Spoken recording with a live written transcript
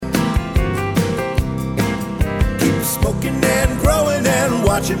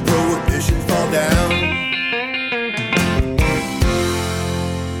watching prohibition fall down.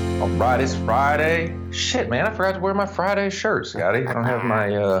 All right, it's Friday. Shit, man, I forgot to wear my Friday shirt, Scotty. I don't have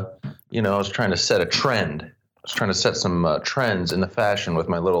my, I was trying to set a trend. I was trying to set some trends in the fashion with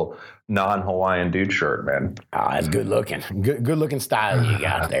my little non-Hawaiian dude shirt, man. Oh, that's good looking. Good looking style you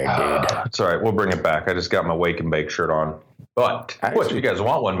got there, dude. It's all right. We'll bring it back. I just got my Wake and Bake shirt on. But if you guys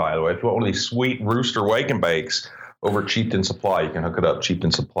want one, by the way, if you want one of these sweet Rooster Wake and Bakes over at Chieftain Supply, you can hook it up,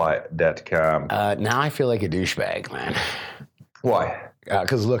 chieftainsupply.com. Now I feel like a douchebag, man. Why?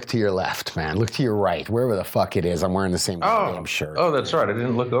 Because look to your left, man. Look to your right. Wherever the fuck it is, I'm wearing the same damn shirt. Oh, that's right. I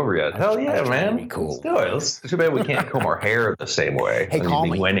didn't look over yet. Hell yeah, man. Cool. Let's do it. It's too bad we can't comb our hair the same way. Hey, call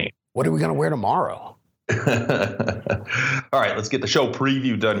me. Winning. What are we going to wear tomorrow? All right, let's get the show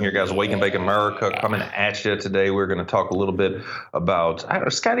preview done here, guys. Wake and Bake America coming at you today. We're going to talk a little bit about,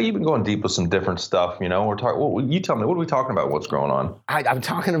 Scotty, you've been going deep with some different stuff. You know, we're talking. You tell me, what are we talking about? What's going on? I'm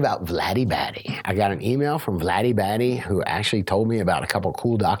talking about Vladdy Batty. I got an email from Vladdy Batty who actually told me about a couple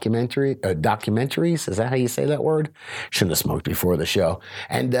cool documentaries. Is that how you say that word? Shouldn't have smoked before the show.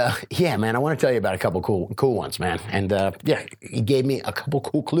 And yeah, man, I want to tell you about a couple cool ones, man. And yeah, he gave me a couple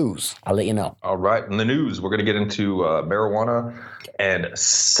cool clues. I'll let you know. All right, in the news, we're going to get into marijuana and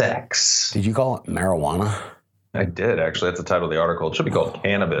sex. Did you call it marijuana? I did, actually. That's the title of the article. It should be called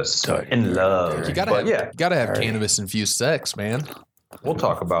Cannabis in Love. You gotta have cannabis-infused sex, man. We'll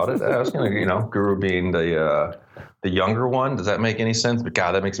talk about it. I was going to, Guru being the younger one. Does that make any sense? But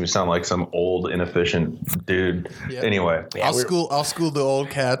God, that makes me sound like some old, inefficient dude. Yeah. Anyway. Yeah, I'll school the old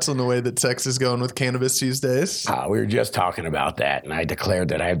cats on the way that sex is going with cannabis these days. We were just talking about that, and I declared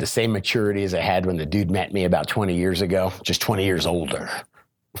that I have the same maturity as I had when the dude met me about 20 years ago, just 20 years older.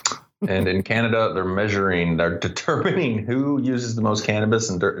 And in Canada, they're determining who uses the most cannabis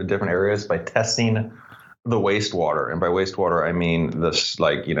in different areas by testing the wastewater. And by wastewater, I mean this,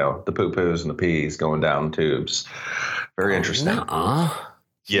 the poo-poos and the pees going down tubes. Very interesting.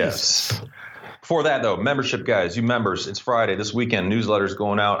 Yes. Before that, though, membership, guys, you members, it's Friday. This weekend, newsletter's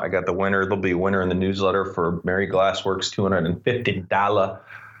going out. I got the winner. There'll be a winner in the newsletter for Mary Glassworks, $250.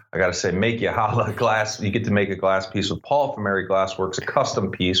 I got to say, make you holla glass. You get to make a glass piece with Paul from Mary Glassworks, a custom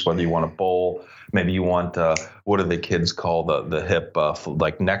piece, whether you want a bowl. Maybe you want, what do the kids call the hip,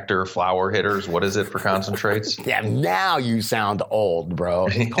 nectar flower hitters? What is it for concentrates? Yeah, now you sound old, bro.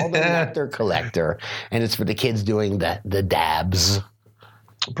 It's called the nectar collector, and it's for the kids doing the dabs.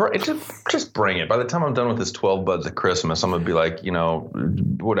 Just bring it. By the time I'm done with this 12 buds of Christmas, I'm going to be like,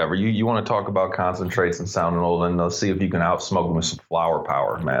 whatever. You want to talk about concentrates and sounding old, and let's see if you can outsmoke them with some flower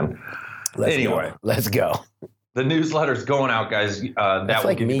power, man. Let's go. The newsletter's going out, guys. That's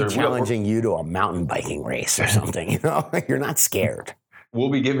like me challenging you to a mountain biking race or something. You're not scared. We'll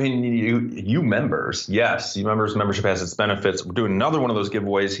be giving you members. Yes, you members. Membership has its benefits. We're doing another one of those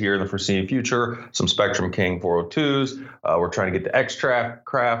giveaways here in the foreseeable future. Some Spectrum King 402s. We're trying to get the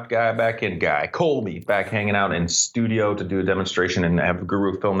X-Craft guy back in. Colby back hanging out in studio to do a demonstration and have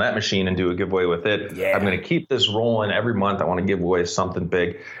Guru film that machine and do a giveaway with it. Yeah. I'm going to keep this rolling every month. I want to give away something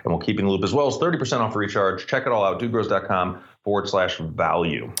big, and we'll keep you in the loop as well as 30% off recharge. Check it all out.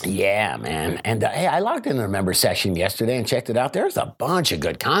 dudegrows.com/value. Yeah, man. And hey, I logged into the member section yesterday and checked it out. There's a bunch of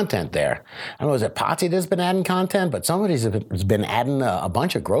good content there. I don't know, is it Potsy that's been adding content? But somebody's been adding a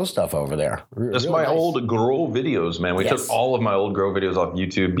bunch of grow stuff over there. That's my old grow videos, man. We took all of my old grow videos off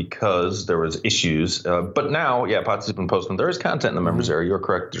YouTube because there was issues. But now, Potsy's been posting. There is content in the members area. You're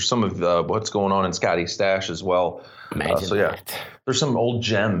correct. There's some of what's going on in Scotty's stash as well. Imagine that. There's some old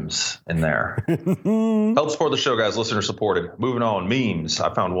gems in there. Help support the show, guys. Listener supported. Moving on. Memes.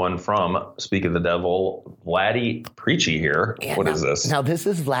 I found one from, speak of the devil, Vladdy Preachy here. Yeah, what is this? Now, this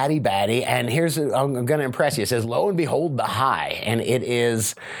is Vladdy Batty, and I'm going to impress you. It says, lo and behold, the high. And it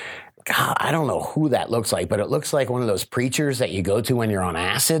is, God, I don't know who that looks like, but it looks like one of those preachers that you go to when you're on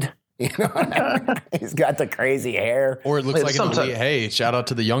acid. He's got the crazy hair. Or it looks like an elite. Hey, shout out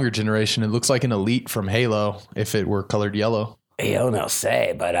to the younger generation. It looks like an elite from Halo if it were colored yellow. Yo, no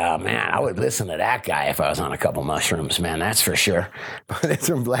say, but man, I would listen to that guy if I was on a couple mushrooms, man, that's for sure. But it's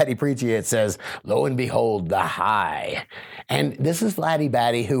from Vladdy Preachy. It says, lo and behold, the high. And this is Vladdy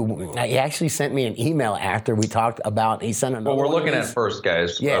Batty, who he actually sent me an email after we talked about, he sent another Well, we're looking at first,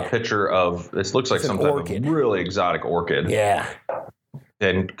 guys, a picture of, this looks like some type of really exotic orchid. Yeah.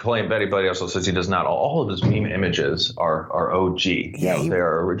 And Betty also says he does not. All of his meme images are OG. Yeah, they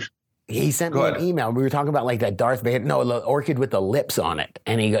are original. He sent me Go an ahead. email. We were talking about like that Darth Vader, no, the orchid with the lips on it.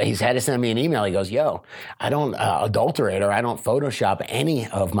 And he's had to send me an email. He goes, yo, I don't adulterate or I don't Photoshop any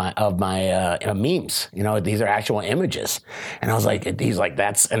of my memes. You know, these are actual images. And I was like, he's like,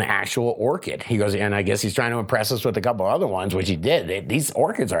 that's an actual orchid. He goes, and I guess he's trying to impress us with a couple other ones, which he did. These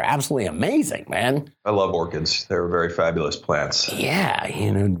orchids are absolutely amazing, man. I love orchids. They're very fabulous plants. Yeah,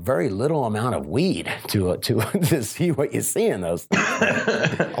 you know, very little amount of weed to see what you see in those.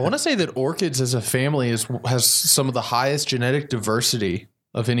 I want to say that orchids as a family has some of the highest genetic diversity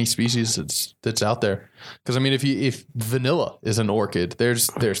of any species that's out there. Because I mean, if vanilla is an orchid, there's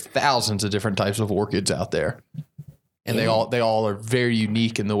thousands of different types of orchids out there, and they all are very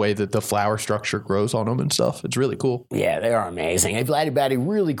unique in the way that the flower structure grows on them and stuff. It's really cool. Yeah, they are amazing. Hey, Vladdy Batty,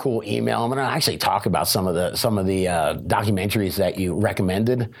 really cool email. I'm going to actually talk about some of the documentaries that you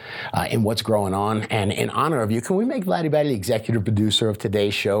recommended in what's growing on. And in honor of you, can we make Vladdy Batty the executive producer of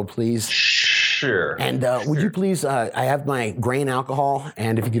today's show, please? Sure. And would you please, I have my grain alcohol,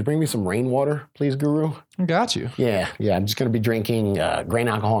 and if you could bring me some rainwater, please, Guru. Got you. Yeah, I'm just going to be drinking grain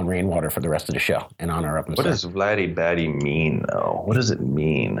alcohol and rainwater for the rest of the show in honor of him. What does Vladdy Batty mean, though? What does it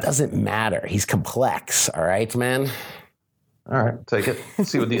mean? Doesn't matter. He's complex, all right, man? All right, take it.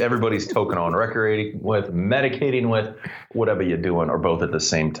 See what everybody's token on, recreating with, medicating with, whatever you're doing, or both at the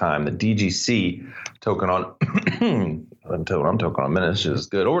same time. The DGC token on, I'm token on minutes is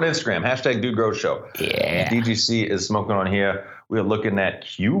good. Over to Instagram, hashtag Dude Grows Show. Yeah. DGC is smoking on here. We are looking at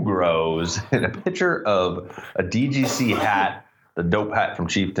Q Grows in a picture of a DGC hat, the dope hat from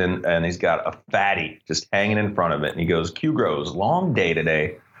Chieftain, and he's got a fatty just hanging in front of it. And he goes, Q Grows, long day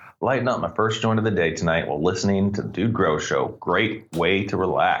today. Lighten up my first joint of the day tonight while listening to the Dude Grow Show. Great way to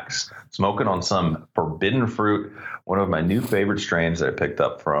relax. Smoking on some forbidden fruit, one of my new favorite strains that I picked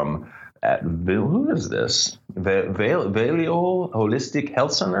up from who is this? Vallejo Holistic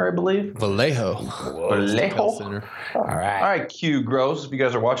Health Center, I believe. Vallejo. Vallejo. All right. All right, Q Grows. If you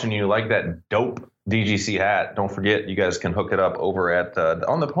guys are watching, you like that dope DGC hat, don't forget you guys can hook it up over at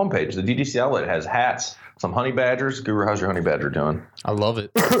on the homepage. The DGC outlet has hats, some honey badgers. Guru, how's your honey badger doing? I love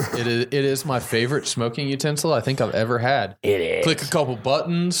it. It is my favorite smoking utensil I think I've ever had. It is. Click a couple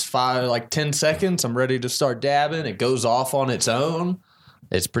buttons, 10 seconds. I'm ready to start dabbing. It goes off on its own.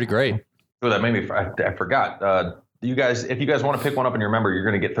 It's pretty great. Oh, that made me. I forgot. You guys, if you guys want to pick one up and you remember, you're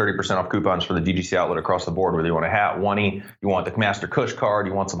going to get 30% off coupons for the DGC outlet across the board. Whether you want a hat, oney, you want the Master Kush card,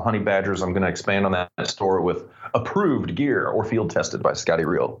 you want some honey badgers. I'm going to expand on that store with approved gear or field tested by Scotty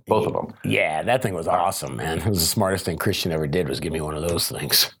Real. Both of them. Yeah, that thing was awesome, man. It was the smartest thing Christian ever did was give me one of those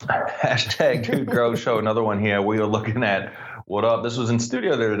things. Hashtag Dude Grow Show. Another one here. We are looking at what up. This was in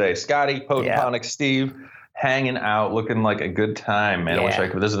studio there today. Scotty, Potaponic, Steve. Hanging out, looking like a good time, man. I wish I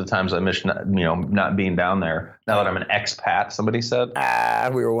could. These are the times I miss, not being down there. Now that I'm an expat, somebody said.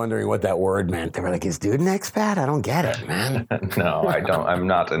 We were wondering what that word meant. They were like, "Is dude an expat?" I don't get it, man. No, I don't. I'm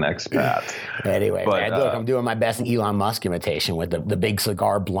not an expat. Anyway, But, man, look, I'm doing my best Elon Musk imitation with the big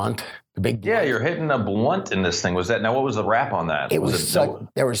cigar blunt. The big Yeah, blunt. you're hitting a blunt in this thing. Was that now? What was the wrap on that? It was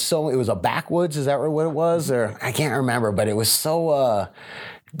it was a backwoods. Is that what it was? Or I can't remember, but it was so.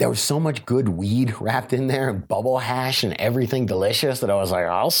 There was so much good weed wrapped in there and bubble hash and everything delicious that I was like,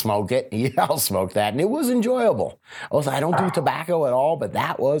 I'll smoke it. Yeah, I'll smoke that. And it was enjoyable. I don't do tobacco at all, but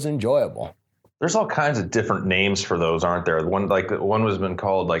that was enjoyable. There's all kinds of different names for those, aren't there? One was been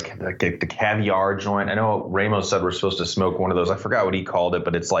called like the caviar joint. I know Ramos said we're supposed to smoke one of those. I forgot what he called it,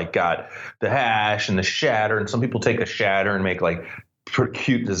 but it's like got the hash and the shatter. And some people take a shatter and make like pretty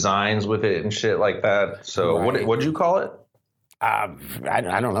cute designs with it and shit like that. So Right. what'd you call it? I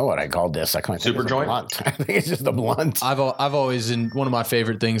don't know what I called this. I can't think Super it's a joint? blunt. I think it's just a blunt. I've always, in one of my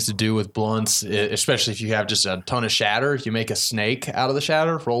favorite things to do with blunts, especially if you have just a ton of shatter, you make a snake out of the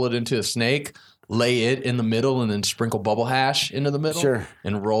shatter, roll it into a snake, lay it in the middle, and then sprinkle bubble hash into the middle. Sure.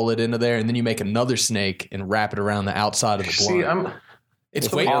 And roll it into there, and then you make another snake and wrap it around the outside of the blunt. See, It's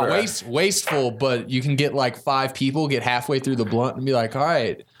It's wasteful, but you can get like 5 people, get halfway through the blunt and be like, all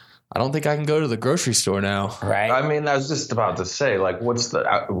right, I don't think I can go to the grocery store now. Right. I mean, I was just about to say, like,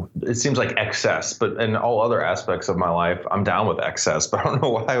 it seems like excess, but in all other aspects of my life, I'm down with excess, but I don't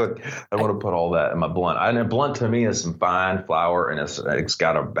know why I want to put all that in my blunt. And a blunt to me is some fine flour and it's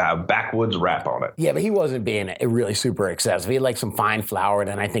got a backwoods wrap on it. Yeah, but he wasn't being really super excessive. He had like some fine flour, and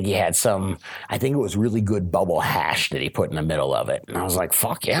then I think he had I think it was really good bubble hash that he put in the middle of it. And I was like,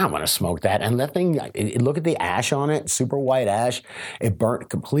 fuck yeah, I'm going to smoke that. And that thing, look at the ash on it, super white ash. It burnt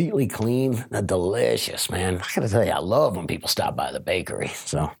completely clean. Delicious, man. I got to tell you, I love when people stop by the bakery.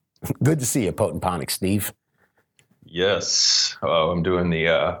 So good to see you, Potaponic Steve. Yes. Oh, I'm doing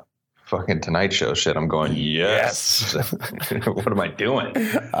the fucking Tonight Show shit, I'm going, yes. What am I doing?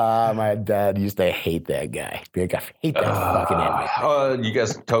 My dad used to hate that guy. Like, I hate that fucking enemy. You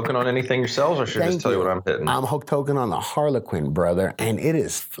guys token on anything yourselves, or should I just tell you what I'm hitting? I'm hooked token on the Harlequin, brother, and it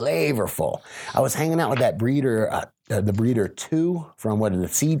is flavorful. I was hanging out with that breeder, the Breeder 2 from the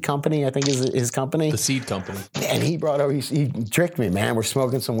Seed Company, I think is his company. The Seed Company. And he brought over, he tricked me, man. We're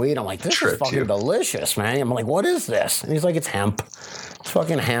smoking some weed. I'm like, this is fucking delicious, man. I'm like, what is this? And he's like, it's hemp. It's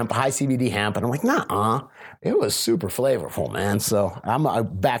fucking hemp, high CBD hemp. And I'm like, nah. It was super flavorful, man. So I'm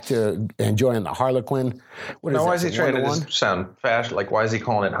back to enjoying the Harlequin. Why is he trying to just sound fast? Like, why is he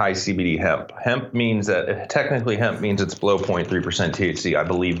calling it high CBD hemp? Hemp means that technically hemp means it's below 0.3% THC, I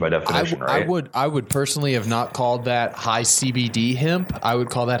believe, by definition, right? I would personally have not called that high CBD hemp. I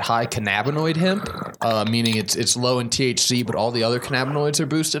would call that high cannabinoid hemp, meaning it's low in THC, but all the other cannabinoids are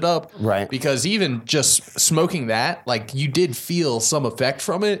boosted up. Right. Because even just smoking that, like, you did feel some effect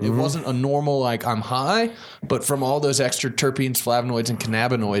from it. It wasn't a normal, like, I'm high. But from all those extra terpenes, flavonoids, and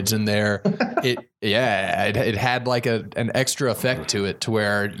cannabinoids in there, it had like an extra effect to it, to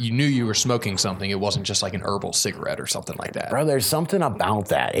where you knew you were smoking something. It wasn't just like an herbal cigarette or something like that. Bro, there's something about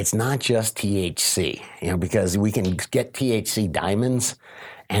that. It's not just THC, because we can get THC diamonds,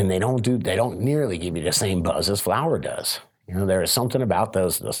 and they don't nearly give you the same buzz as flower does. There is something about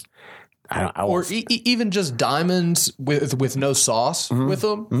those. Even just diamonds with no sauce with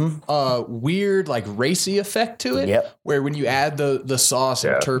them, weird like racy effect to it. Yep. Where when you add the sauce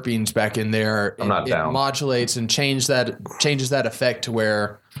and terpenes back in there, it modulates and changes that effect to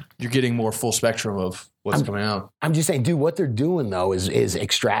where you're getting more full spectrum of what's coming out. I'm just saying, dude, what they're doing though is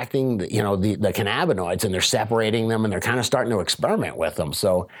extracting the cannabinoids, and they're separating them, and they're kind of starting to experiment with them.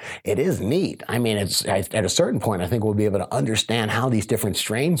 So it is neat. I mean, at a certain point, I think we'll be able to understand how these different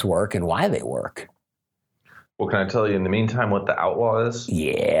strains work and why they work. Well, can I tell you in the meantime what the Outlaw is?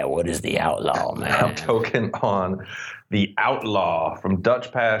 Yeah, what is the Outlaw, man? I'm token on the Outlaw from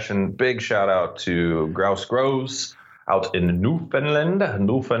Dutch Passion. Big shout out to Grouse Grows out in Newfoundland.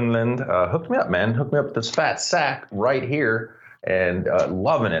 Hooked me up, man. Hooked me up with this fat sack right here, and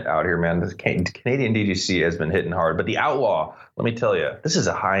loving it out here, man. The Canadian DGC has been hitting hard. But the Outlaw, let me tell you, this is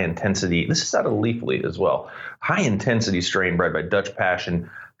a high intensity. This is out of Leaf Lead as well. High intensity strain bred by Dutch Passion,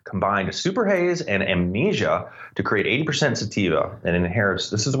 combined super haze and amnesia to create 80% sativa, and inherits.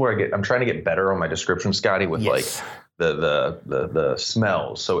 This is where I'm trying to get better on my description, Scotty, with like the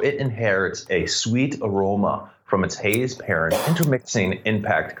smells. So it inherits a sweet aroma from its haze parent. Intermixing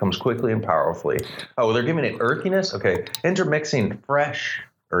impact comes quickly and powerfully. Oh, they're giving it earthiness? Okay. Intermixing fresh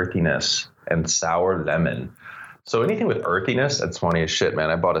earthiness and sour lemon. So anything with earthiness, that's funny as shit, man.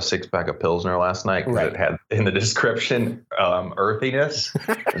 I bought a 6-pack of Pilsner last night because it had in the description earthiness.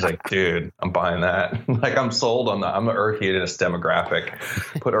 I was like, dude, I'm buying that. Like, I'm sold on I'm an earthiness demographic.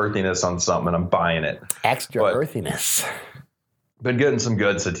 Put earthiness on something and I'm buying it. Extra earthiness. Been getting some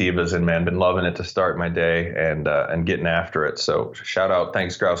good sativas in, man. Been loving it to start my day and getting after it. So shout out,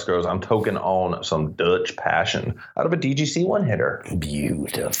 thanks Grouse Grows. I'm token on some Dutch Passion out of a DGC one hitter.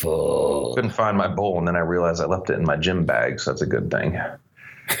 Beautiful. Couldn't find my bowl, and then I realized I left it in my gym bag, so that's a good thing.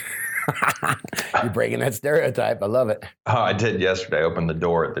 You're breaking that stereotype. I love it. Oh, I did yesterday. I opened the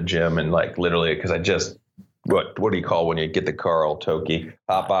door at the gym, and like literally, because I just what do you call when you get the car all tokey?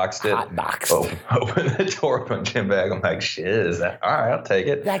 Hotboxed it. Open the door of my gym bag. I'm like, shit, is that all right? I'll take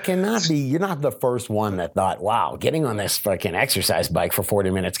it. That cannot be. You're not the first one that thought, wow, getting on this fucking exercise bike for 40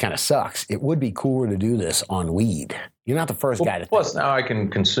 minutes kind of sucks. It would be cooler to do this on weed. You're not the first guy to plus, now I can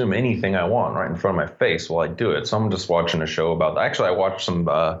consume anything I want right in front of my face while I do it. So I'm just watching a show about that. Actually, I watched some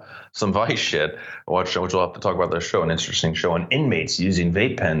Vice shit. I watched, which we'll have to talk about the show, an interesting show on inmates using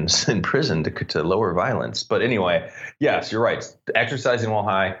vape pens in prison to lower violence. But anyway, yes, you're right. Exercising while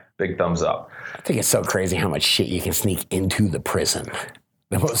high, big thumbs up. I think it's so crazy how much shit you can sneak into the prison.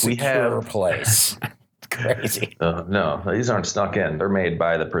 The most secure place. Crazy. No, these aren't snuck in. They're made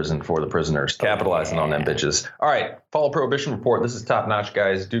by the prison for the prisoners, capitalizing on them bitches. All right, follow Prohibition Report. This is top notch,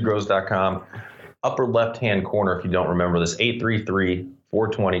 guys. DudeGrows.com. Upper left-hand corner, if you don't remember this,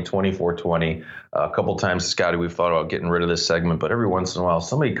 833-420-2420. A couple times, Scotty, we've thought about getting rid of this segment, but every once in a while,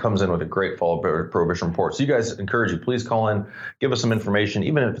 somebody comes in with a great Follow Prohibition Report. So you guys, encourage you, please call in, give us some information,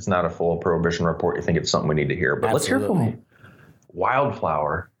 even if it's not a full Prohibition Report, you think it's something we need to hear. But Let's hear from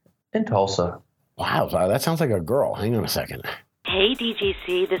Wildflower in Tulsa. Wildflower, that sounds like a girl. Hang on a second. Hey,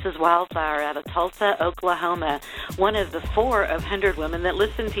 DGC, this is Wildflower out of Tulsa, Oklahoma, one of the 400 women that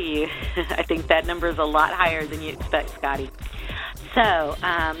listen to you. I think that number is a lot higher than you expect, Scotty. So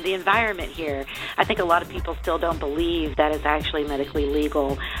the environment here, I think a lot of people still don't believe that it's actually medically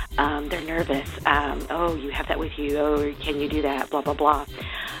legal. They're nervous. Oh, you have that with you. Oh, can you do that? Blah, blah, blah.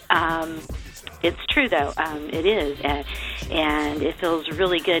 It's true, though. It is. And it feels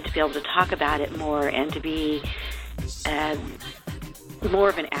really good to be able to talk about it more and to be more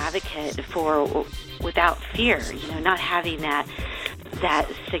of an advocate for without fear. Not having that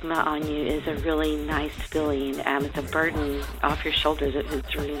stigma on you is a really nice feeling. It's a burden off your shoulders.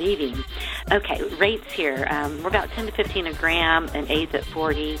 It's relieving. Okay, rates here. We're about 10 to 15 a gram, an eighth at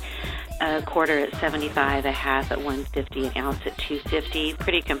 40, a quarter at 75, a half at 150, an ounce at 250.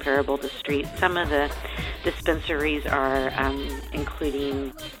 Pretty comparable to street. Some of the dispensaries are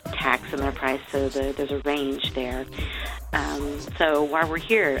including tax in their price, so there's a range there. So while we're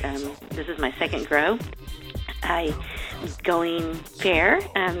here, this is my second grow. I'm going fair.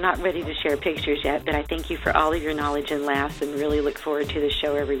 I'm not ready to share pictures yet, but I thank you for all of your knowledge and laughs and really look forward to the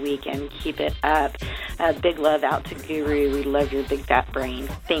show every week and keep it up. Big love out to Guru. We love your big fat brain.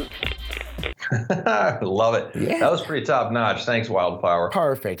 Thanks. Love it. Yeah. That was pretty top notch. Thanks, Wildflower.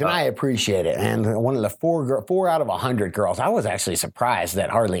 Perfect, and I appreciate it. And one of the 4 out of 100 girls, I was actually surprised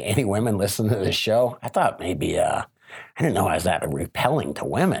that hardly any women listen to this show. I thought maybe I didn't know I was that repelling to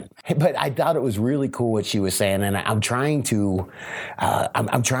women, but I thought it was really cool what she was saying, and I'm trying to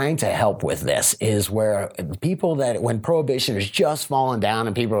help with this. Is where people that when prohibition is just falling down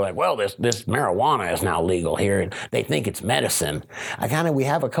and people are like, well, this marijuana is now legal here, and they think it's medicine. We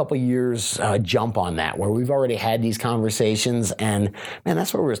have a couple years jump on that where we've already had these conversations, and man,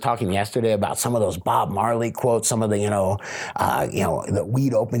 that's what we were talking yesterday about some of those Bob Marley quotes, some of the the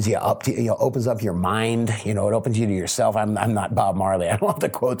weed opens you up to opens up your mind, it opens you to yourself. I'm not Bob Marley. I don't have the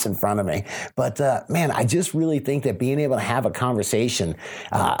quotes in front of me. But, man, I just really think that being able to have a conversation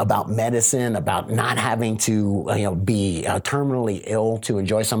about medicine, about not having to, be terminally ill to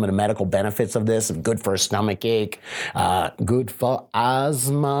enjoy some of the medical benefits of this, good for a stomach ache, good for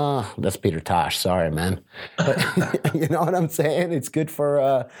asthma. That's Peter Tosh. Sorry, man. But you know what I'm saying? It's good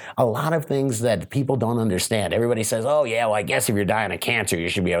for a lot of things that people don't understand. Everybody says, oh, yeah, well, I guess if you're dying of cancer, you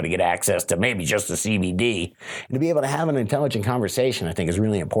should be able to get access to maybe just the CBD. And to be able to have an intelligent conversation, I think, is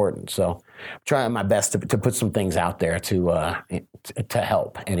really important. So I'm trying my best to put some things out there to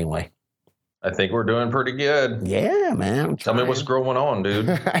help anyway. I think we're doing pretty good. Yeah, man. Tell me what's going on, dude.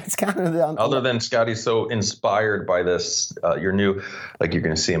 It's kind of other than Scotty's so inspired by this, your new, like you're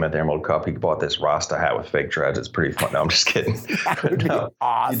going to see him at the Emerald Cup. He bought this Rasta hat with fake dreads. It's pretty fun. No, I'm just kidding. No,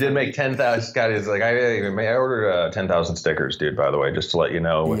 awesome. You did make 10,000. Scotty's like, I ordered 10,000 stickers, dude. By the way, just to let you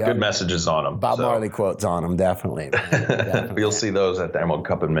know, with good messages on them. Bob Marley quotes on them, definitely. You'll see those at the Emerald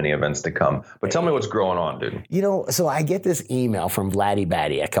Cup and many events to come. But tell me what's growing on, dude. So I get this email from Vladdy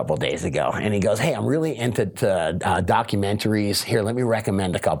Batty a couple days ago, and he goes, hey, I'm really into documentaries. Here, let me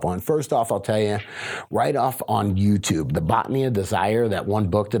recommend a couple. And first off, I'll tell you, right off on YouTube, The Botany of Desire, that one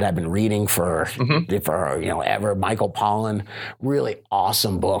book that I've been reading for ever, Michael Pollan, really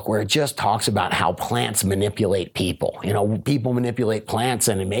awesome book where it just talks about how plants manipulate people. People manipulate plants,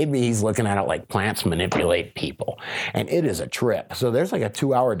 and maybe he's looking at it like plants manipulate people. And it is a trip. So there's like a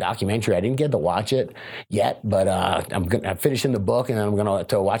 2-hour documentary. I didn't get to watch it yet, but I'm finishing the book, and then I'm going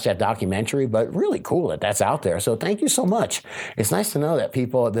to watch that documentary. But really cool that that's out there. So thank you so much. It's nice to know that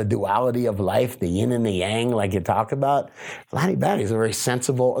people, the duality of life, the yin and the yang, like you talk about. Vladdy Batty is a very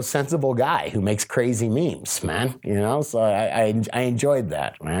sensible guy who makes crazy memes, man. So I enjoyed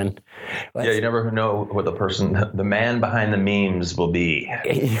that, man. Yeah, you never know what the man behind the memes will be.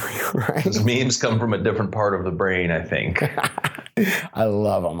 Right. Because memes come from a different part of the brain, I think. I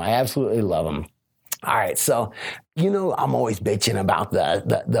love them. I absolutely love them. All right, so I'm always bitching about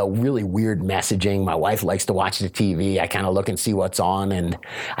the really weird messaging. My wife likes to watch the TV. I kind of look and see what's on, and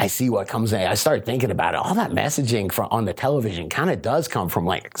I see what comes in. I start thinking about it. All that messaging on the television kind of does come from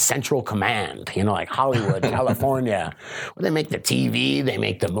like Central Command, like Hollywood, California, where they make the TV, they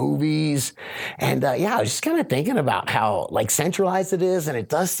make the movies. And I was just kind of thinking about how like centralized it is, and it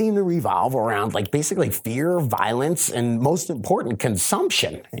does seem to revolve around like basically fear, violence, and most important,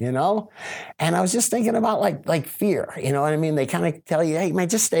 consumption, And I was just thinking about like fear, you know what I mean? They kind of tell you, hey, man,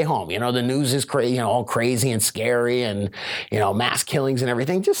 just stay home. The news is all crazy and scary and, mass killings and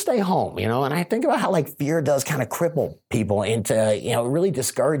everything. Just stay home, And I think about how like fear does kind of cripple people into, it really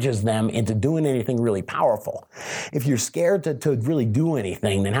discourages them into doing anything really powerful. If you're scared to really do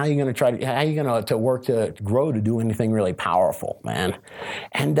anything, then how are you going to work to grow to do anything really powerful, man?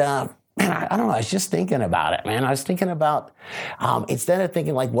 And, man, I don't know. I was just thinking about it, man. I was thinking about, instead of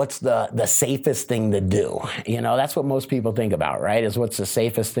thinking like, what's the safest thing to do? That's what most people think about, right? Is what's the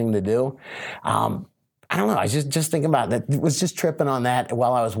safest thing to do? I don't know. I was just thinking about that. Was just tripping on that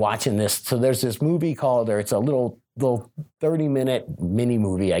while I was watching this. So there's this movie called, or it's a little 30-minute mini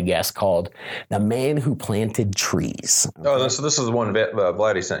movie, I guess, called The Man Who Planted Trees. Okay? Oh, so this is the one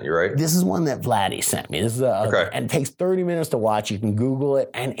Vladdy sent you, right? This is one that Vladdy sent me. This is okay. And it takes 30 minutes to watch. You can Google it,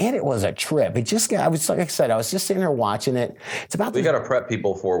 and it was a trip. It just got, I was like I said, I was just sitting there watching it. It's about we got to prep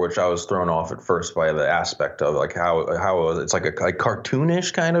people for, which I was thrown off at first by the aspect of like how it's like a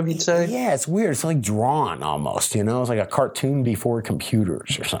cartoonish kind of, you'd say. Yeah, it's weird. It's like drawn almost, you know. It's like a cartoon before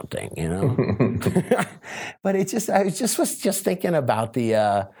computers or something, you know. But I was just thinking about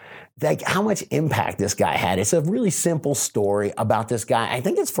the like how much impact this guy had. It's a really simple story about this guy. I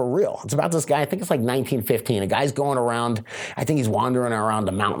think it's for real. It's about this guy. I think it's like 1915. A guy's going around. I think he's wandering around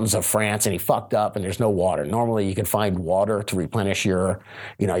the mountains of France, and he fucked up, and there's no water. Normally, you can find water to replenish your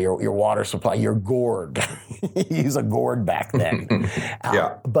water supply. Your gourd. You use a gourd back then.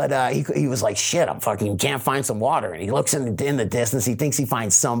 Yeah. But he was like, shit, I'm fucking can't find some water. And he looks in the distance. He thinks he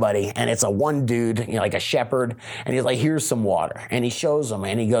finds somebody, and it's a one dude, you know, like a shepherd. And he's like, here's some water. And he shows him,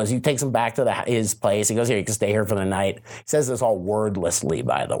 and he goes, he takes him back to his place. He goes, here, you can stay here for the night. He says this all wordlessly,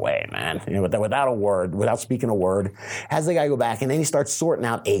 by the way, man. You know, without a word, without speaking a word. Has the guy go back, and then he starts sorting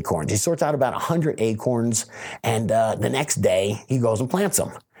out acorns. He sorts out about 100 acorns, and the next day, he goes and plants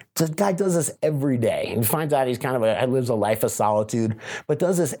them. So the guy does this every day. He finds out he's kind of lives a life of solitude, but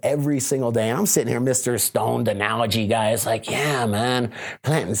does this every single day. And I'm sitting here, Mr. Stoned analogy guy. It's like, yeah, man,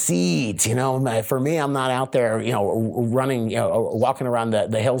 planting seeds. You know, for me, I'm not out there, you know, running, you know, walking around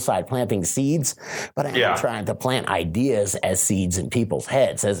the hillside planting seeds, but I am trying to plant ideas as seeds in people's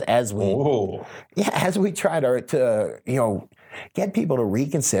heads as we try to you know, get people to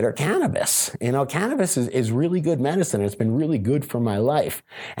reconsider cannabis. You know, cannabis is really good medicine. It's been really good for my life.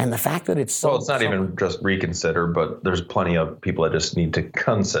 And the fact that it's so... Well, it's not even just reconsider, but there's plenty of people that just need to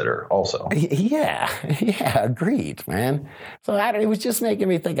consider also. Yeah, agreed, man. So it was just making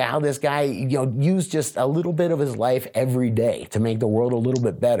me think of how this guy, you know, used just a little bit of his life every day to make the world a little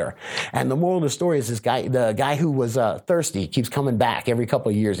bit better. And the moral of the story is the guy who was thirsty, keeps coming back every couple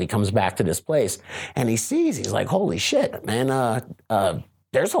of years. He comes back to this place, and he's like, holy shit, man,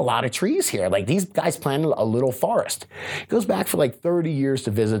 there's a lot of trees here. Like, these guys planted a little forest. He goes back for like 30 years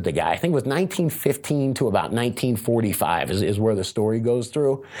to visit the guy. I think it was 1915 to about 1945 is where the story goes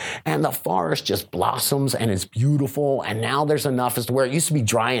through. And the forest just blossoms, and it's beautiful. And now there's enough as to where it used to be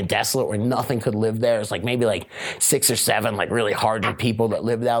dry and desolate where nothing could live there. It's like maybe like 6 or 7 like really hardened people that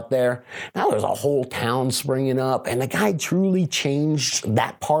lived out there. Now there's a whole town springing up. And the guy truly changed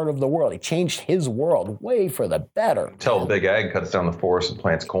that part of the world. He changed his world way for the better. Until Big Ag cuts down the forest and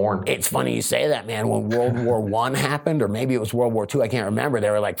plants corn. It's funny you say that, man. When World War I happened, or maybe it was World War II, I can't remember,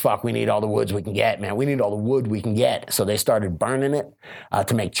 they were like, fuck, we need all the woods we can get, man. We need all the wood we can get. So they started burning it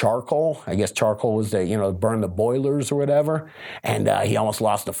to make charcoal. I guess charcoal was to, burn the boilers or whatever. And he almost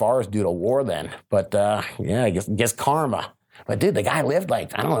lost the forest due to war then. But I guess karma. But dude, the guy lived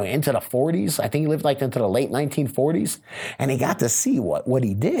like, I don't know, into the 40s. I think he lived like into the late 1940s. And he got to see what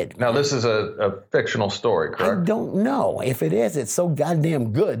he did. Now, this is a fictional story, correct? I don't know. If it is, it's so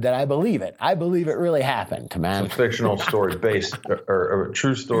goddamn good that I believe it. I believe it really happened, man. It's a fictional story based, or a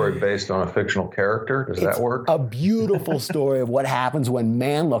true story based on a fictional character. Does that work? A beautiful story of what happens when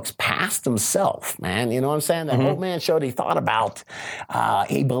man looks past himself, man. You know what I'm saying? That old man showed he thought about,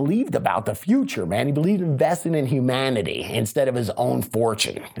 he believed about the future, man. He believed investing in humanity instead of his own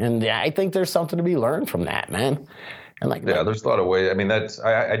fortune. And I think there's something to be learned from that, man. And there's a lot of ways. I mean,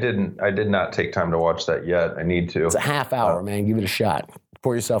 I did not take time to watch that yet. I need to. It's a half hour, man. Give it a shot.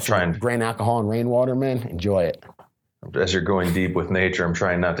 Pour yourself some grain alcohol and rainwater, man. Enjoy it. As you're going deep with nature, I'm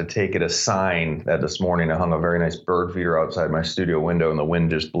trying not to take it as sign that this morning I hung a very nice bird feeder outside my studio window, and the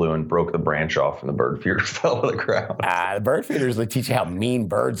wind just blew and broke the branch off, and the bird feeder fell to the ground. The bird feeders, they teach you how mean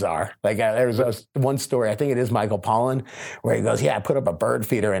birds are. Like there's one story, I think it is Michael Pollan, where he goes, I put up a bird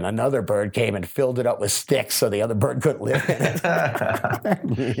feeder, and another bird came and filled it up with sticks so the other bird couldn't live in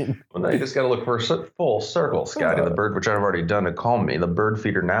it. Well, now you just got to look for a full circle, Scotty. The bird, which I've already done to calm me, the bird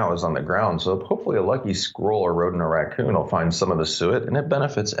feeder now is on the ground, so hopefully a lucky squirrel or rodent or raccoon will find some of the suet, and it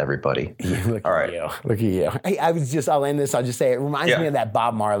benefits everybody. All right. Look at you. Hey, I'll end this. I'll just say it reminds me of that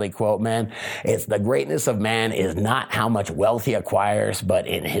Bob Marley quote, man. It's the greatness of man is not how much wealth he acquires, but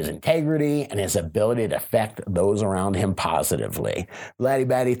in his integrity and his ability to affect those around him positively. Vladdy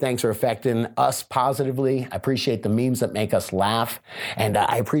Batty, thanks for affecting us positively. I appreciate the memes that make us laugh, and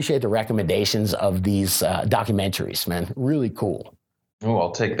I appreciate the recommendations of these documentaries, man. Really cool. Oh,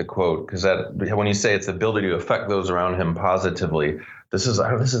 I'll take the quote, because when you say it's the ability to affect those around him positively, this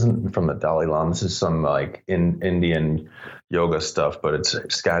isn't from the Dalai Lama. This is some like Indian yoga stuff, but it's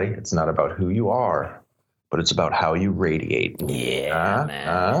Scotty. It's not about who you are. but it's about how you radiate. Yeah,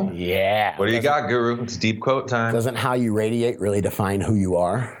 man. Yeah. What do you got, Guru? It's deep quote time. Doesn't how you radiate really define who you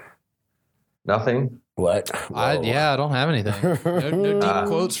are? Nothing. What? I don't have anything. No deep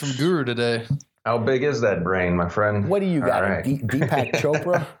quotes from Guru today. How big is that brain, my friend? What do you got? All right. Deepak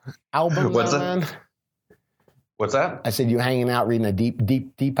Chopra album? What's now, that? man? What's that? I said you hanging out reading a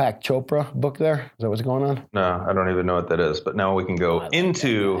Deepak Chopra book there? Is that what's going on? No, I don't even know what that is. But now we can go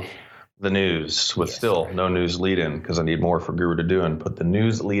into the news with still no news lead in because I need more for Guru to do and put the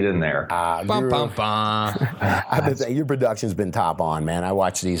news lead in there. I've been saying your production's been top on, man. I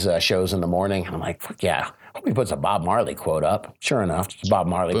watch these shows in the morning and I'm like, fuck yeah. Hope he puts a Bob Marley quote up. Sure enough, just a Bob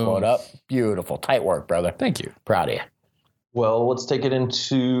Marley quote up. Beautiful. Tight work, brother. Thank you. Proud of you. Well, let's take it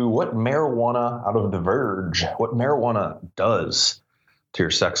into what marijuana out of The Verge, what marijuana does to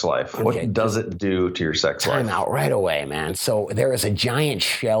your sex life. Okay, what does it do to your sex life? Time out right away, man. So there is a giant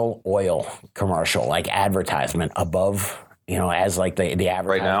Shell oil commercial, like advertisement above, as like the advertisement.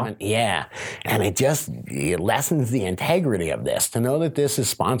 Right now? Yeah. And it lessens the integrity of this to know that this is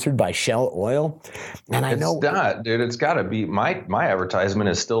sponsored by Shell Oil. And I know. It's not, dude. It's got to be. My advertisement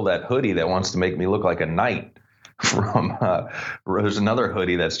is still that hoodie that wants to make me look like a knight. From there's another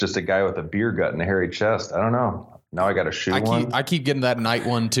hoodie that's just a guy with a beer gut and a hairy chest. I don't know. Now I got to shoe one. I keep getting that night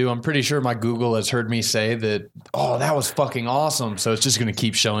one too. I'm pretty sure my Google has heard me say that. Oh, that was fucking awesome. So it's just going to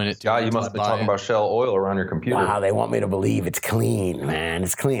keep showing it. Yeah, you must be talking about Shell Oil around your computer. Wow, they want me to believe it's clean, man.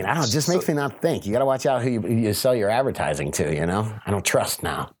 It's clean. I don't. It just makes me not think. You got to watch out who you sell your advertising to. I don't trust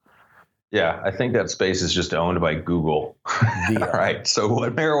now. Yeah, I think that space is just owned by Google. All right. So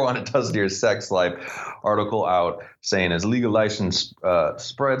what marijuana does to your sex life, article out saying as legalization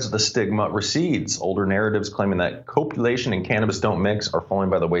spreads, the stigma recedes. Older narratives claiming that copulation and cannabis don't mix are falling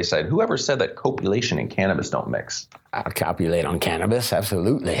by the wayside. Whoever said that copulation and cannabis don't mix? I'll copulate on cannabis.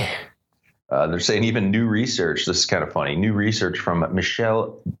 Absolutely. They're saying even new research, this is kind of funny, new research from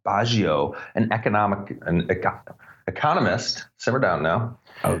Michelle Baggio, an economist, simmer down now,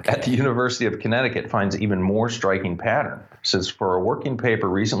 at the University of Connecticut finds even more striking pattern. Says for a working paper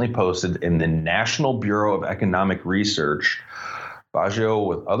recently posted in the National Bureau of Economic Research, Baggio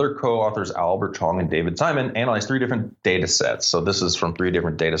with other co-authors Albert Chong and David Simon analyzed 3 different data sets. So this is from 3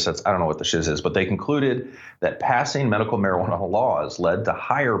 different data sets. I don't know what the shiz is, but they concluded that passing medical marijuana laws led to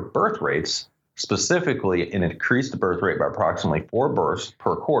higher birth rates, specifically an increased birth rate by approximately 4 births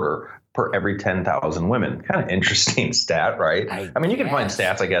per quarter per every 10,000 women. Kind of interesting stat, right? I mean, you can find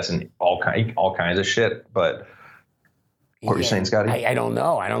stats, I guess, in all kinds of shit, but what are you saying, Scotty? I don't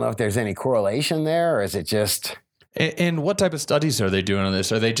know. I don't know if there's any correlation there, or is it just... And what type of studies are they doing on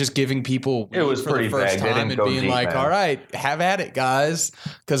this? Are they just giving people it was for pretty the first vague. time and being like, man, all right, have at it, guys?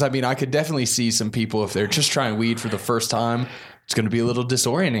 Because, I mean, I could definitely see some people, if they're just trying weed for the first time, it's going to be a little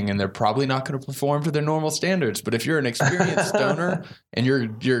disorienting and they're probably not going to perform to their normal standards. But if you're an experienced stoner and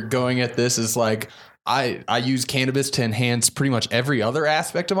you're going at this as like, I use cannabis to enhance pretty much every other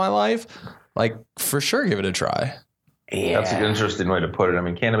aspect of my life, like for sure give it a try. Yeah. That's an interesting way to put it. I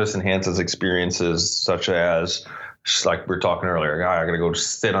mean, cannabis enhances experiences such as, like we were talking earlier, I got to go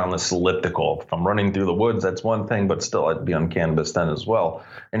sit on this elliptical. If I'm running through the woods, that's one thing, but still I'd be on cannabis then as well.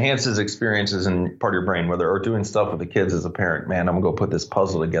 Enhances experiences in part of your brain, whether or doing stuff with the kids as a parent. Man, I'm going to go put this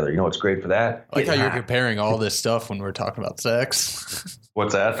puzzle together. You know what's great for that? I like how you're comparing all this stuff when we're talking about sex.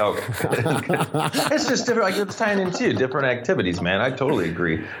 What's that? Oh, it's just different. Like it's tying into different activities, man. I totally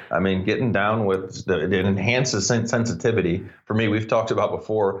agree. I mean, getting down with it enhances sensitivity. For me, we've talked about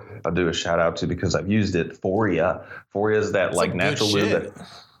before. I'll do a shout out to because I've used it. Foria. Foria is that like natural lube that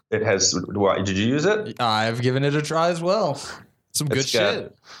it has. Well, did you use it? I've given it a try as well. Some good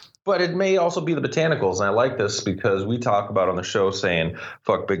shit. But it may also be the botanicals. And I like this because we talk about on the show saying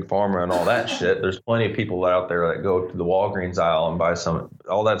fuck big pharma and all that shit. There's plenty of people out there that go to the Walgreens aisle and buy some.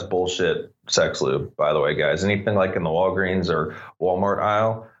 All that's bullshit sex lube, by the way, guys. Anything like in the Walgreens or Walmart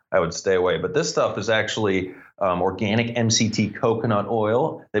aisle, I would stay away. But this stuff is actually organic MCT coconut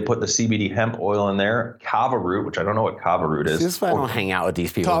oil. They put the CBD hemp oil in there. Kava root, which I don't know what kava root is. This is why I don't hang out with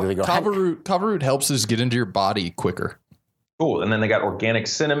these people. Kava root helps us get into your body quicker. Cool. And then they got organic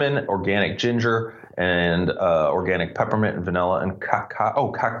cinnamon, organic ginger, and organic peppermint and vanilla and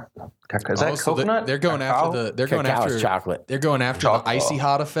cacao. Is that coconut? They're going after chocolate. They're going after the icy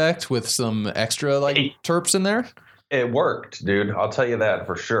hot effect with some extra terps in there. It worked, dude. I'll tell you that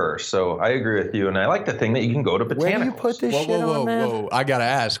for sure. So I agree with you, and I like the thing that you can go to botanicals. Where do you put this shit on, man? Whoa! I gotta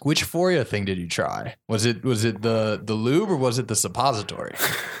ask, which Foria thing did you try? Was it the lube or was it the suppository?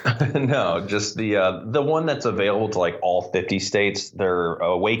 No, just the one that's available to like all 50 states. They're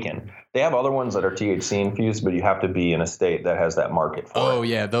Awaken. They have other ones that are THC infused, but you have to be in a state that has that market for it. Oh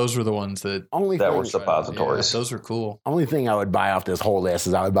yeah, those were the ones that were suppositories. Yeah, those were cool. Only thing I would buy off this whole list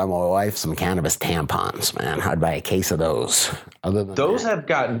is I would buy my wife some cannabis tampons, man. I'd buy a case of those. Other than those that, have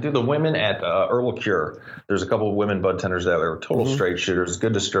gotten, dude, the women at Herbal Cure, there's a couple of women bud tenders that are total straight shooters,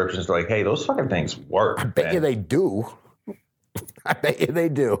 good descriptions. They're like, hey, those fucking things work. I bet you they do. I bet you they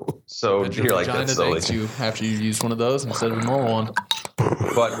do. So But your you're like, vagina that's silly. thanks you after you use one of those instead of a normal one.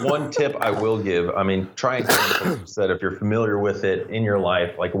 But one tip I will give, I mean, try and said if you're familiar with it in your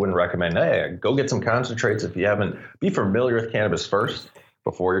life, like I wouldn't recommend, hey, go get some concentrates if you haven't. Be familiar with cannabis first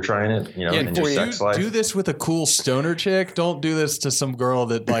before you're trying it, you know, in your sex life. Do this with a cool stoner chick. Don't do this to some girl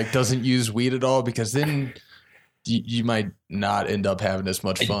that like doesn't use weed at all, because then you might not end up having as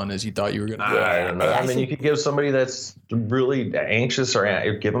much fun as you thought you were going to. I don't know. I mean, you could give somebody that's really anxious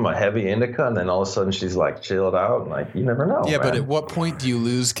or give them a heavy indica, and then all of a sudden she's like chilled out. Like, you never know. Yeah, man. but at what point do you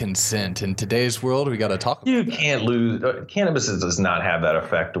lose consent? In today's world, we got to talk about You that. can't lose. Cannabis does not have that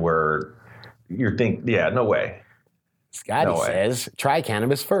effect where you're no way. Scotty No way. says, try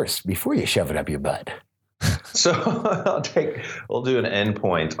cannabis first before you shove it up your butt. So we'll do an end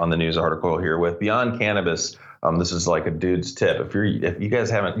point on the news article here with Beyond Cannabis. This is like a dude's tip. If you guys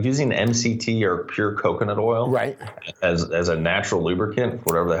haven't using MCT or pure coconut oil, Right. as a natural lubricant,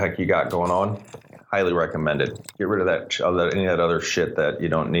 whatever the heck you got going on, highly recommended. Get rid of any of that other shit that you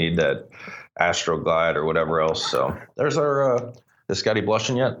don't need, that Astroglide or whatever else. So there's our. Is Scotty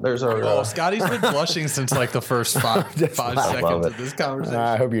blushing yet? There's our. Oh, Scotty's been blushing since like the first five seconds of this conversation.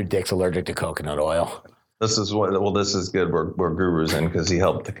 I hope your dick's allergic to coconut oil. This is good. We're gurus in because he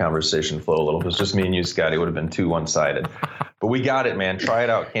helped the conversation flow a little. If it was just me and you, Scotty, it would have been too one-sided. But we got it, man. Try it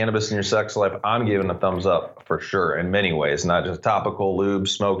out. Cannabis in your sex life. I'm giving a thumbs up for sure in many ways, not just topical, lube,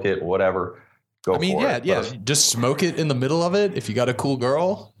 smoke it, whatever. Go for it. Yeah. Just smoke it in the middle of it. If you got a cool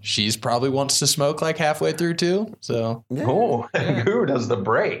girl, she's probably wants to smoke like halfway through too. So Oh, who does the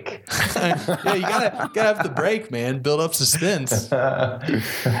break? yeah, you gotta have the break, man. Build up suspense. All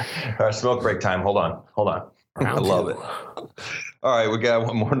right, smoke break time. Hold on. I love it. All right, we got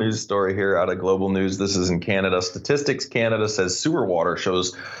one more news story here out of Global News. This is in Canada. Statistics Canada says sewer water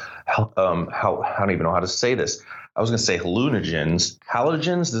shows how I don't even know how to say this. I was going to say hallucinogens.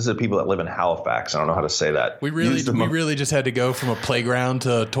 Halogens? These are people that live in Halifax. I don't know how to say that. We really just had to go from a playground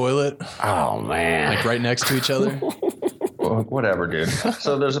to a toilet, Oh, man. like right next to each other. Whatever, dude.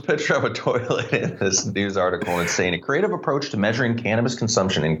 So there's a picture of a toilet in this news article, and it's saying a creative approach to measuring cannabis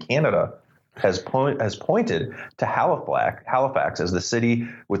consumption in Canada has pointed to Halifax as the city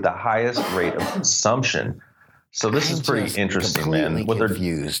with the highest rate of consumption. So this is pretty interesting, man. What they're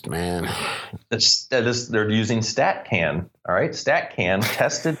confused, man. They're using StatCan. All right, StatCan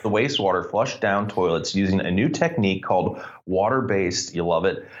tested the wastewater flush down toilets using a new technique called water-based. You love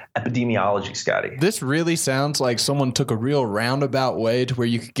it. Epidemiology, Scotty. This really sounds like someone took a real roundabout way to where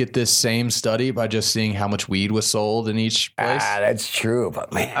you could get this same study by just seeing how much weed was sold in each place. That's true,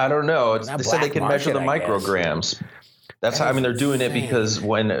 but man, I don't know. That They said they black can measure the market, I guess. micrograms. That's how, I mean, they're doing it because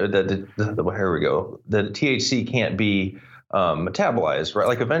when here we go, the THC can't be metabolized, right?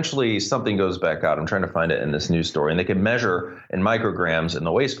 Like eventually something goes back out. I'm trying to find it in this news story, and they can measure in micrograms in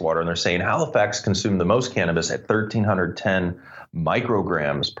the wastewater. And they're saying Halifax consumed the most cannabis at 1,310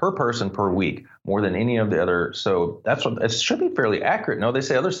 micrograms per person per week, more than any of the other. So that's what it should be fairly accurate. No, they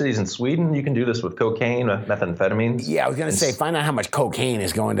say other cities in Sweden, you can do this with cocaine, methamphetamines. yeah, I was gonna say, find out how much cocaine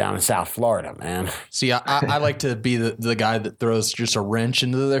is going down in South Florida, man. See, I like to be the guy that throws just a wrench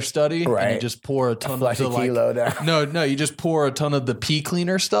into their study. Right. And you just pour a ton Flush of a the kilo down. No, you just pour a ton of the pee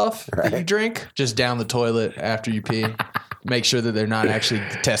cleaner stuff that you drink just down the toilet after you pee. Make sure that they're not actually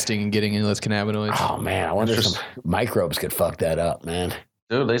testing and getting endless cannabinoids. Oh man, I wonder if some microbes could fuck that up, man.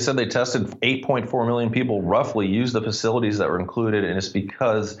 Dude, they said they tested 8.4 million people roughly use the facilities that were included, and it's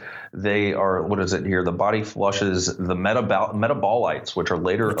because they are, what is it here? The body flushes the metabolites, which are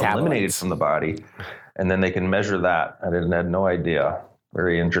later eliminated from the body, and then they can measure that. I had no idea.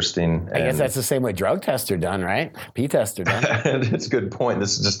 Very interesting. I guess that's the same way drug tests are done, right? Pee tests are done. It's a good point.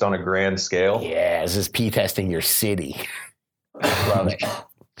 This is just on a grand scale. Yeah, this is pee testing your city. Love it.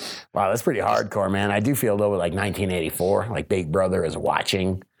 Wow, that's pretty hardcore, man. I do feel though, with like 1984, like Big Brother is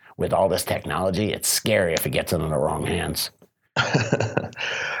watching with all this technology. It's scary if it gets into the wrong hands.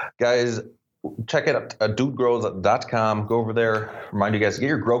 Guys, check it out at dudegrows.com. Go over there. Remind you guys to get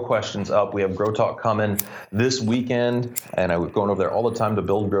your grow questions up. We have Grow Talk coming this weekend, and I'm going over there all the time to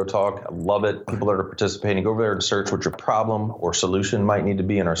build Grow Talk. I love it. People that are participating, go over there and search what your problem or solution might need to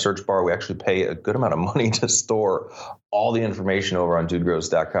be in our search bar. We actually pay a good amount of money to store all the information over on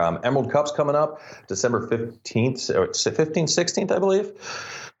dudegrows.com. Emerald Cup's coming up December 15th, 16th, I believe.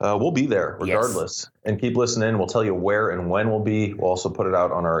 We'll be there regardless. Yes. And keep listening. We'll tell you where and when we'll be. We'll also put it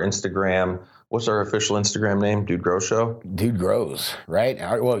out on our Instagram. What's our official Instagram name? Dude Grows Show? Dude Grows, right?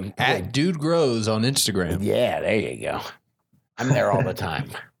 Well, at Dude Grows on Instagram. Yeah, there you go. I'm there all the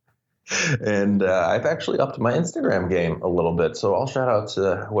time. And I've actually upped my Instagram game a little bit. So I'll shout out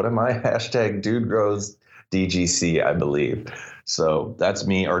to, what am I? Hashtag Dude Grows DGC, I believe. So that's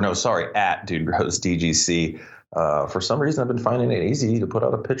me, or no, sorry, at Dude Grows DGC. For some reason, I've been finding it easy to put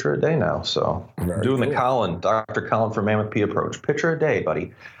out a picture a day now. So I'm doing the Colin, Dr. Colin from Mammoth P approach. Picture a day,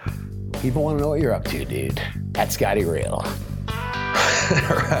 buddy. People want to know what you're up to, dude. At Scotty Real.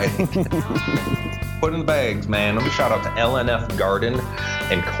 Right. Put in the bags, man. Let me shout out to LNF Garden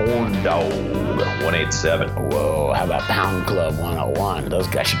and Corn Dog 187. Whoa, how about Pound Club 101? Those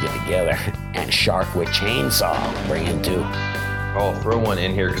guys should get together. And Shark with Chainsaw. Bring in two. I'll throw one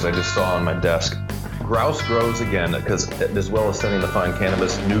in here because I just saw on my desk. Grouse grows again, because as well as sending the fine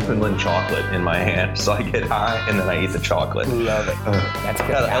cannabis, Newfoundland chocolate in my hand. So I get high and then I eat the chocolate. Love it. That's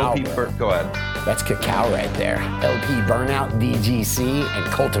cacao. Go ahead. That's cacao right there. LP Burnout, DGC, and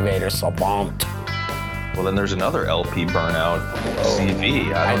Cultivator Savant. Well, then there's another LP Burnout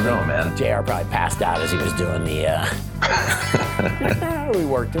CV. I don't know, man. JR probably passed out as he was doing the. We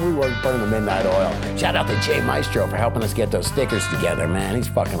worked burning the midnight oil. Shout out to Jay Maestro for helping us get those stickers together, man. He's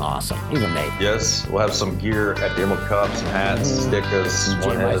fucking awesome. He's amazing. Yes, we'll have some gear at the Emerald Cup, some hats, stickers.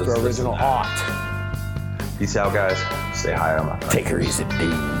 Jay Maestro original art. Peace out, guys. Stay high on my friend. Take her easy,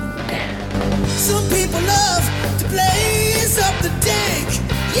 dude. Some people love to blaze up the dank.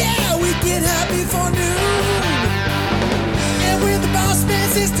 Yeah, we get high before noon. And when the boss man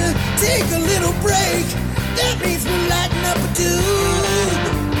says to take a little break, that means we're lighting up a tube.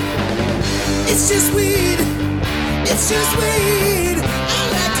 It's just weed. It's just weed. I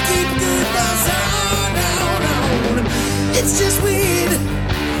like to keep a good buzz on. It's just weed.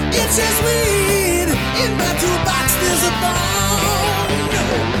 It's just weed. In my toolbox there's a bone.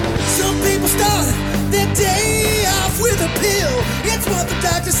 Some people start their day off with a pill. It's what the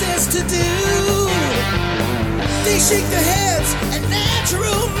doctor says to do. They shake their heads at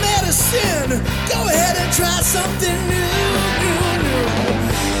natural medicine. Go ahead and try something new.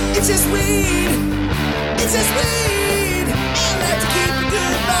 It's just weed. It's just weed. I like to keep a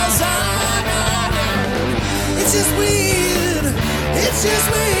good buzz on. It's just weed. It's just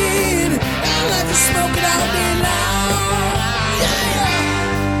weed. I like to smoke it all day long.